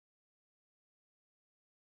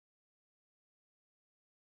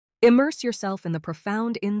Immerse yourself in the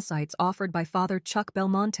profound insights offered by Father Chuck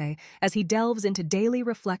Belmonte as he delves into daily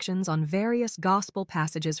reflections on various gospel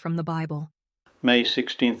passages from the Bible. May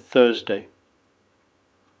 16th, Thursday.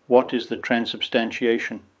 What is the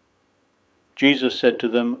Transubstantiation? Jesus said to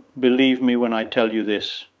them, "Believe me when I tell you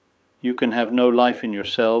this. You can have no life in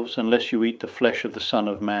yourselves unless you eat the flesh of the Son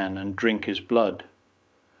of Man and drink his blood.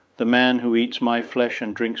 The man who eats my flesh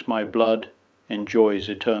and drinks my blood enjoys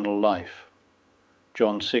eternal life."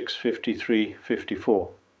 John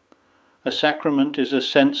 6:53-54. A sacrament is a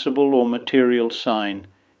sensible or material sign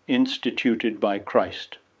instituted by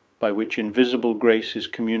Christ, by which invisible grace is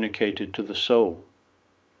communicated to the soul.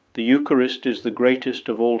 The Eucharist is the greatest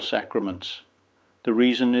of all sacraments. The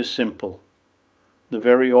reason is simple. The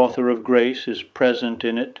very author of grace is present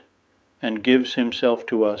in it and gives himself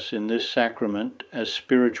to us in this sacrament as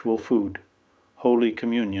spiritual food, Holy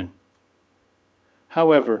Communion.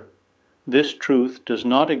 However, this truth does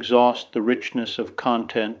not exhaust the richness of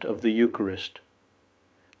content of the Eucharist.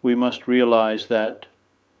 We must realize that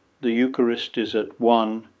the Eucharist is at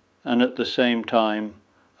one and at the same time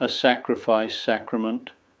a sacrifice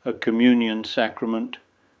sacrament, a communion sacrament,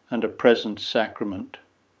 and a presence sacrament.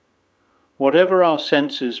 Whatever our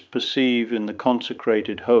senses perceive in the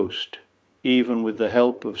consecrated host, even with the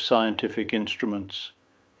help of scientific instruments,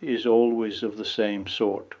 is always of the same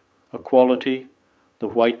sort: a quality, the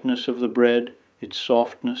whiteness of the bread, its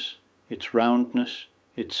softness, its roundness,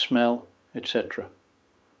 its smell, etc.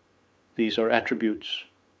 These are attributes.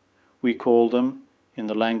 We call them, in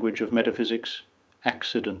the language of metaphysics,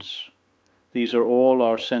 accidents. These are all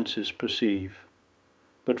our senses perceive.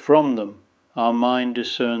 But from them, our mind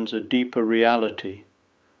discerns a deeper reality,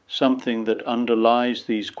 something that underlies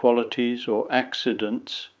these qualities or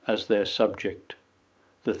accidents as their subject,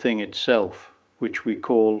 the thing itself, which we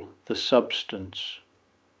call the substance.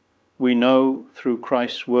 We know through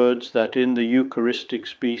Christ's words that in the Eucharistic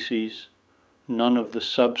species, none of the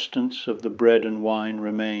substance of the bread and wine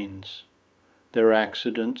remains. Their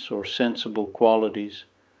accidents or sensible qualities,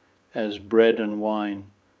 as bread and wine,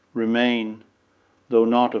 remain, though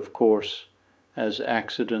not, of course, as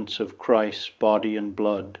accidents of Christ's body and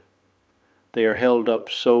blood. They are held up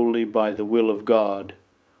solely by the will of God,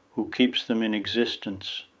 who keeps them in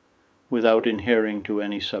existence without adhering to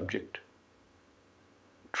any subject.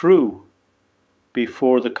 True,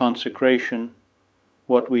 before the consecration,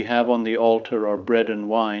 what we have on the altar are bread and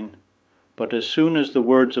wine, but as soon as the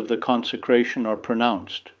words of the consecration are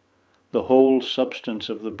pronounced, the whole substance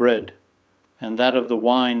of the bread and that of the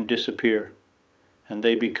wine disappear, and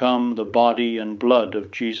they become the body and blood of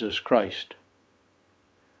Jesus Christ.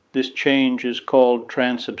 This change is called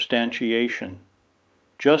transubstantiation.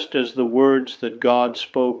 Just as the words that God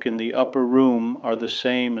spoke in the upper room are the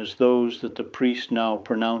same as those that the priest now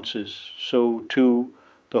pronounces, so too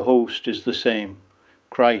the host is the same.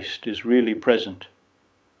 Christ is really present.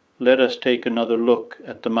 Let us take another look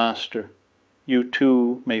at the Master. You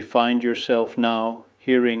too may find yourself now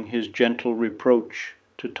hearing his gentle reproach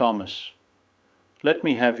to Thomas. "Let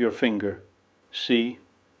me have your finger. See,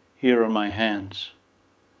 here are my hands.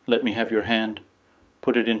 Let me have your hand.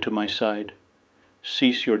 Put it into my side.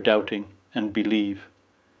 Cease your doubting and believe."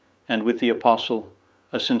 And with the Apostle,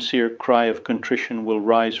 a sincere cry of contrition will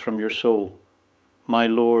rise from your soul. "My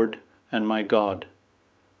Lord and my God,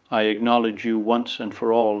 I acknowledge you once and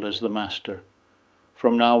for all as the Master.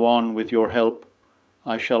 From now on, with your help,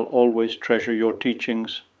 I shall always treasure your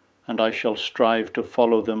teachings, and I shall strive to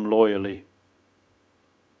follow them loyally."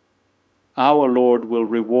 Our Lord will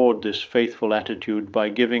reward this faithful attitude by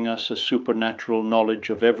giving us a supernatural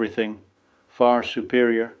knowledge of everything, far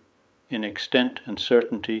superior, in extent and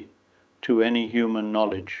certainty, to any human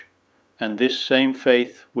knowledge. And this same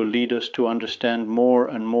faith will lead us to understand more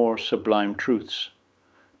and more sublime truths.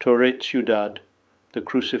 Torre Ciudad, the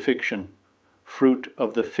crucifixion, fruit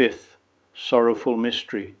of the fifth, sorrowful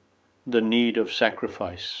mystery, the need of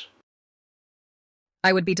sacrifice.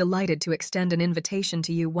 I would be delighted to extend an invitation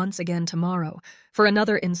to you once again tomorrow for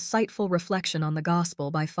another insightful reflection on the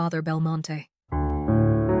Gospel by Father Belmonte.